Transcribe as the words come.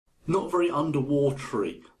not very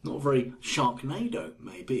underwatery, not very Sharknado,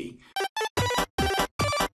 maybe.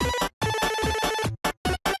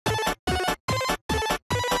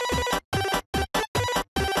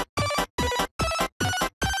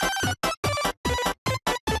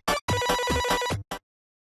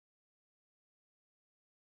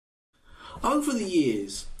 Over the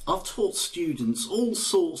years, I've taught students all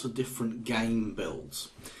sorts of different game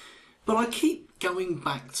builds, but I keep going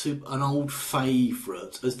back to an old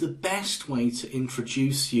favourite as the best way to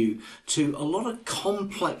introduce you to a lot of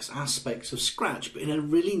complex aspects of Scratch, but in a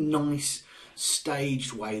really nice,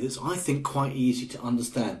 staged way that's, I think, quite easy to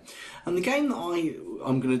understand. And the game that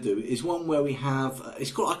I'm going to do is one where we have, I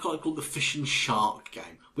call it the fish and shark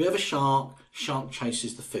game. We have a shark, shark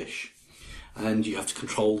chases the fish, and you have to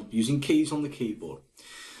control using keys on the keyboard.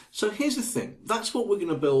 So here's the thing, that's what we're going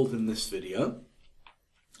to build in this video.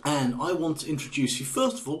 And I want to introduce you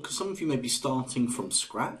first of all, because some of you may be starting from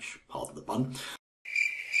scratch, pardon the pun.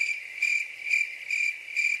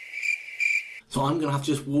 So I'm going to have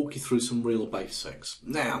to just walk you through some real basics.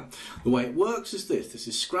 Now, the way it works is this. This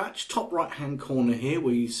is Scratch, top right hand corner here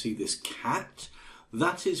where you see this cat.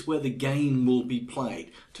 That is where the game will be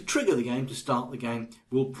played. To trigger the game, to start the game,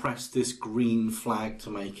 we'll press this green flag to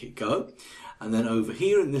make it go. And then over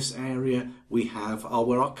here in this area, we have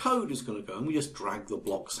where our code is going to go. And we just drag the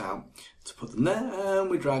blocks out to put them there,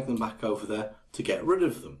 and we drag them back over there to get rid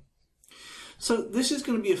of them. So this is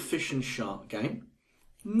going to be a fish and shark game.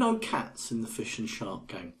 No cats in the fish and shark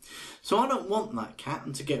game. So I don't want that cat,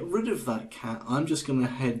 and to get rid of that cat, I'm just going to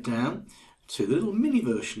head down to the little mini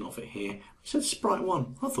version of it here. It said Sprite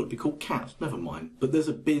 1. I thought it'd be called cat, never mind. But there's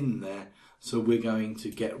a bin there, so we're going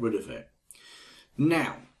to get rid of it.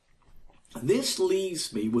 Now, this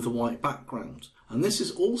leaves me with a white background. And this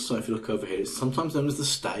is also, if you look over here, it's sometimes known as the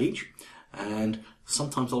stage, and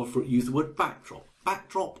sometimes I'll use the word backdrop.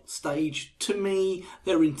 Backdrop, stage, to me,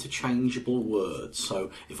 they're interchangeable words.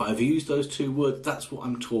 So if I've used those two words, that's what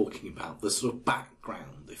I'm talking about, the sort of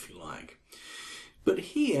background, if you like. But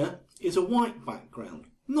here is a white background,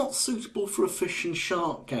 not suitable for a fish and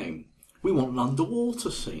shark game. We want an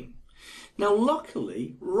underwater scene. Now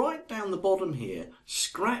luckily, right down the bottom here,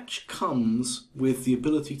 Scratch comes with the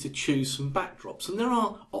ability to choose some backdrops, and there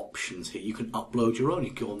are options here. You can upload your own,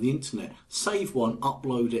 you can go on the internet, save one,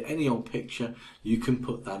 upload it, any old picture, you can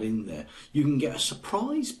put that in there. You can get a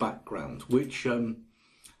surprise background, which, not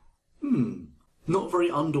very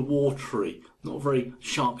underwatery, not very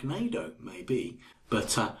Sharknado maybe,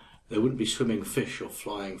 but there wouldn't be swimming fish or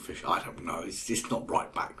flying fish. I don't know, it's just not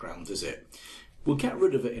bright background, is it? We'll get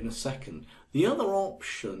rid of it in a second. The other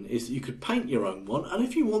option is that you could paint your own one, and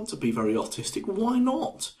if you want to be very artistic, why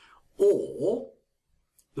not? Or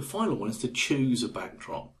the final one is to choose a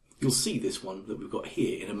backdrop. You'll see this one that we've got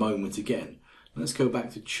here in a moment again. Let's go back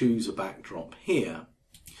to choose a backdrop here.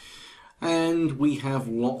 And we have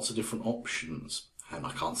lots of different options. And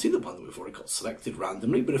I can't see the one that we've already got selected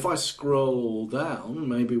randomly, but if I scroll down,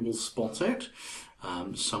 maybe we'll spot it.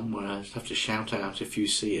 Somewhere, I just have to shout out if you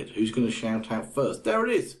see it. Who's going to shout out first? There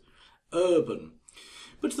it is, urban.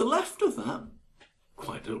 But to the left of that,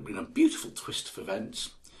 quite a beautiful twist of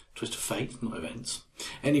events, twist of fate, not events.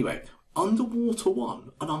 Anyway, Underwater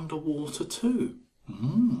 1 and Underwater 2.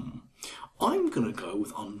 I'm going to go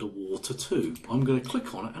with Underwater 2. I'm going to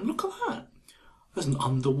click on it and look at that. There's an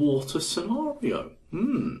underwater scenario.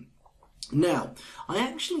 Now, I'm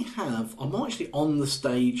actually on the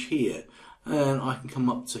stage here, and I can come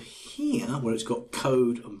up to here where it's got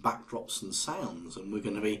code and backdrops and sounds, and we're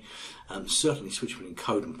going to be certainly switching between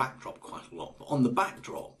code and backdrop quite a lot. But on the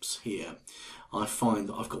backdrops here, I find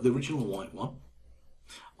that I've got the original white one,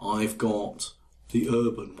 I've got the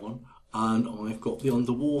urban one, and I've got the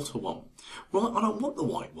underwater one. Right, I don't want the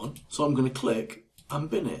white one, so I'm going to click and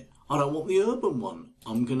bin it. I don't want the urban one,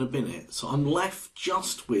 I'm going to bin it. So I'm left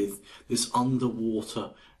just with this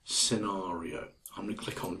underwater scenario. I'm going to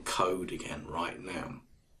click on code again right now.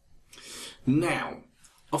 Now,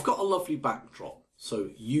 I've got a lovely backdrop, so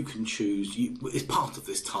you can choose. It's part of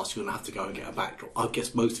this task, you're going to have to go and get a backdrop. I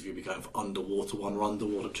guess most of you will be going for Underwater 1 or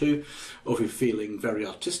Underwater 2, or if you're feeling very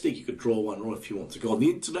artistic, you could draw one, or if you want to go on the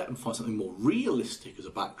internet and find something more realistic as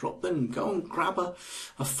a backdrop, then go and grab a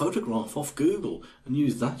photograph off Google and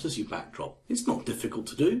use that as your backdrop. It's not difficult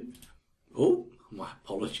to do. Oh, my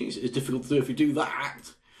apologies, it's difficult to do if you do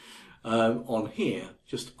that. On here,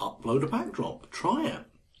 just upload a backdrop, try it.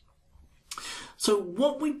 So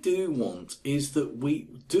what we do want is that we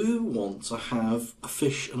do want to have a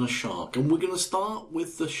fish and a shark, and we're going to start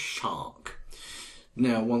with the shark.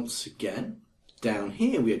 Now once again, down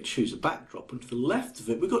here we had choose a backdrop, and to the left of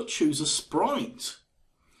it we've got choose a sprite.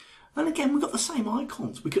 And again, we've got the same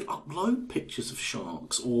icons. We could upload pictures of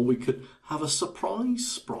sharks, or we could have a surprise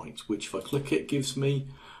sprite, which if I click it, gives me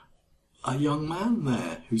a young man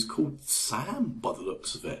there who's called Sam by the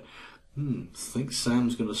looks of it. I think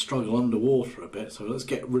Sam's going to struggle underwater a bit, so let's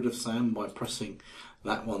get rid of Sam by pressing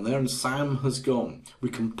that one there, and Sam has gone. We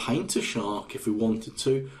can paint a shark if we wanted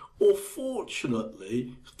to, or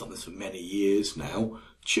fortunately, I've done this for many years now,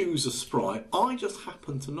 choose a sprite. I just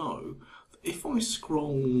happen to know that if I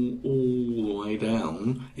scroll all the way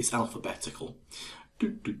down, it's alphabetical.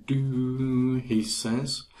 He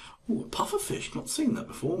says, oh, a pufferfish, not seen that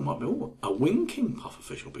before. Might be a winking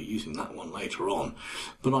pufferfish. I'll be using that one later on.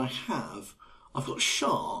 But I've got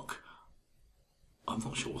shark. I'm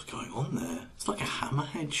not sure what's going on there. It's like a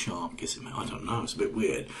hammerhead shark, is it? I don't know, it's a bit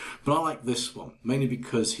weird. But I like this one, mainly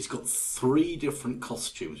because he's got 3 different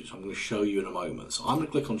costumes, which I'm going to show you in a moment. So I'm going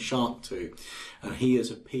to click on Shark 2, and he has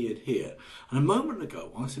appeared here. And a moment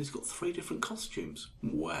ago, I said he's got 3 different costumes.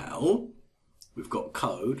 Well, we've got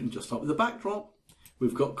code, and just like with the backdrop,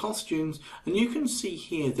 we've got costumes, and you can see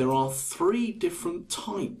here there are 3 different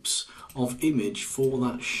types of image for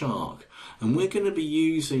that shark. And we're going to be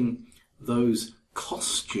using those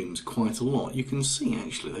costumes quite a lot. You can see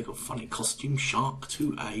actually they've got funny costumes: Shark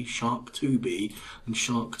 2A, Shark 2B and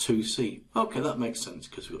Shark 2C. Okay, that makes sense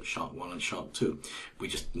because we've got Shark 1 and Shark 2. We're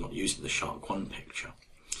just not using the Shark 1 picture.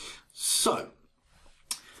 So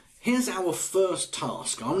here's our first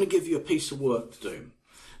task. I'm going to give you a piece of work to do.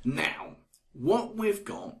 Now what we've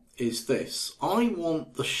got is this. I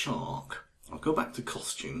want the shark, I'll go back to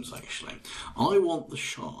costumes actually. I want the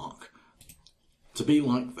shark to be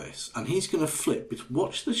like this, and he's going to flip.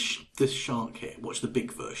 Watch this shark here, watch the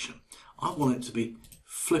big version. I want it to be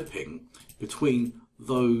flipping between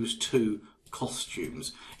those 2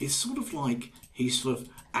 costumes. It's sort of like he's sort of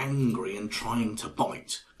angry and trying to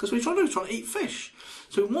bite, because we're trying to eat fish.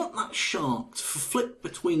 So we want that shark to flip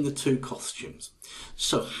between the 2 costumes.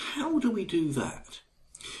 So how do we do that?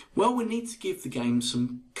 Well, we need to give the game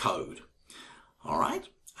some code. All right?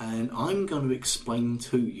 And I'm going to explain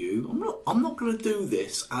to you, I'm not going to do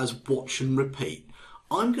this as watch and repeat.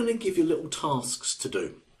 I'm going to give you little tasks to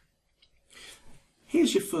do.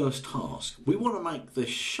 Here's your first task. We want to make this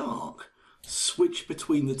shark switch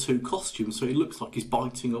between the 2 costumes so he looks like he's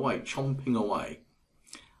biting away, chomping away.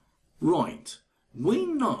 Right, we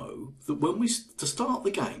know that to start the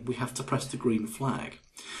game, we have to press the green flag.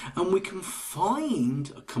 And we can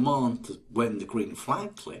find a command when the green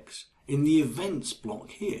flag clicks in the events block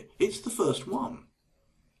here. It's the first one.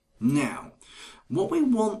 Now, what we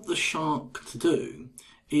want the shark to do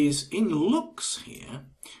is in looks here,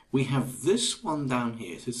 we have this one down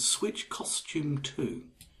here. It says switch costume 2.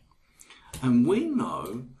 And we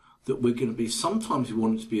know that we're going to be, sometimes we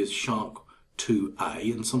want it to be as shark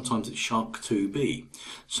 2A and sometimes it's shark 2B.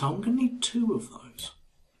 So I'm going to need 2 of those.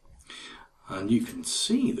 And you can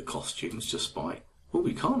see the costumes just by, well,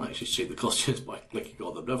 we can't actually see the costumes by clicking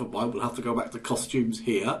on them. Never mind, we'll have to go back to costumes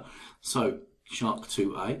here. So Shark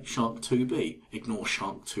 2A, Shark 2B, ignore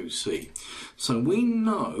Shark 2C. So we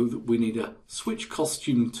know that we need a switch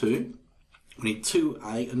costume 2, we need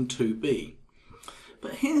 2A and 2B.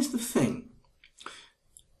 But here's the thing.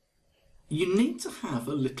 You need to have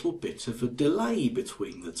a little bit of a delay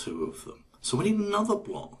between the 2 of them. So we need another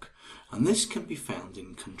block, and this can be found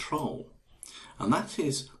in control. And that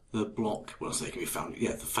is the block, well, I say it can be found,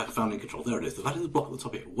 yeah, found in control, there it is. That is the block at the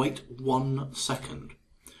top here. Wait 1 second.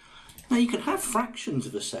 Now you can have fractions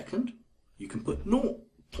of a second. You can put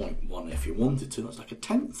 0.1 if you wanted to, that's like a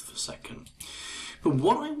 1/10 of a second. But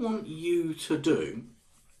what I want you to do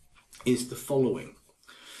is the following.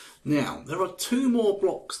 Now, there are 2 more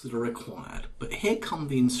blocks that are required, but here come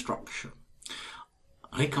the instruction.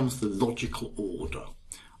 Here comes the logical order.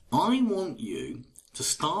 I want you to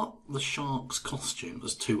start the shark's costume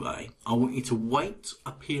as 2A. I want you to wait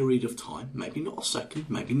a period of time, maybe not a second,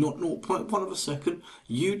 maybe not 0.1 of a second.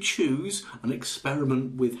 You choose and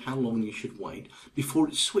experiment with how long you should wait before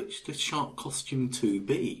it's switched to shark costume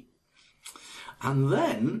 2B. And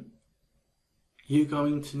then you're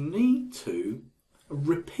going to need to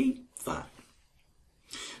repeat that.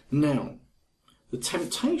 Now, the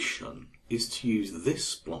temptation is to use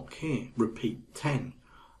this block here, repeat 10.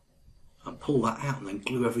 And pull that out and then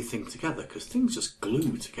glue everything together, because things just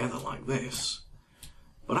glue together like this.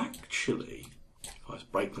 But actually, if I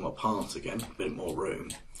just break them apart again, a bit more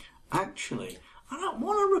room, actually, I don't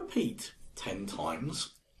want to repeat 10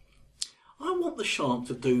 times. I want the shark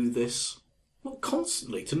to do this, well,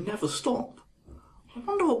 constantly, to never stop. I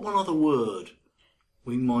wonder what one other word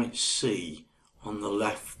we might see on the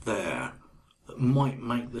left there that might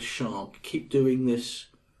make the shark keep doing this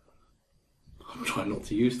I'm trying not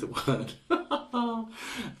to use the word.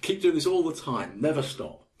 Keep doing this all the time, never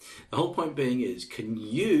stop. The whole point being is, can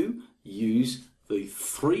you use the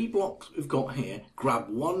 3 blocks we've got here, grab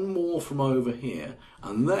one more from over here,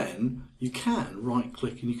 and then you can right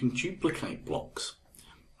click and you can duplicate blocks.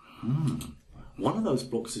 One of those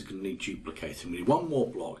blocks is going to need duplicating. We need one more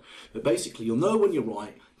block. But basically you'll know when you're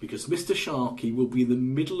right, because Mr. Sharky will be in the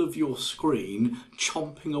middle of your screen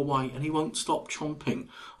chomping away, and he won't stop chomping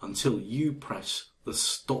until you press the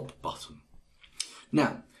stop button.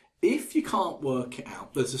 Now, if you can't work it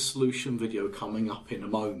out, there's a solution video coming up in a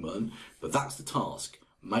moment, but that's the task.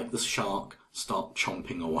 Make the shark start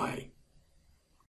chomping away.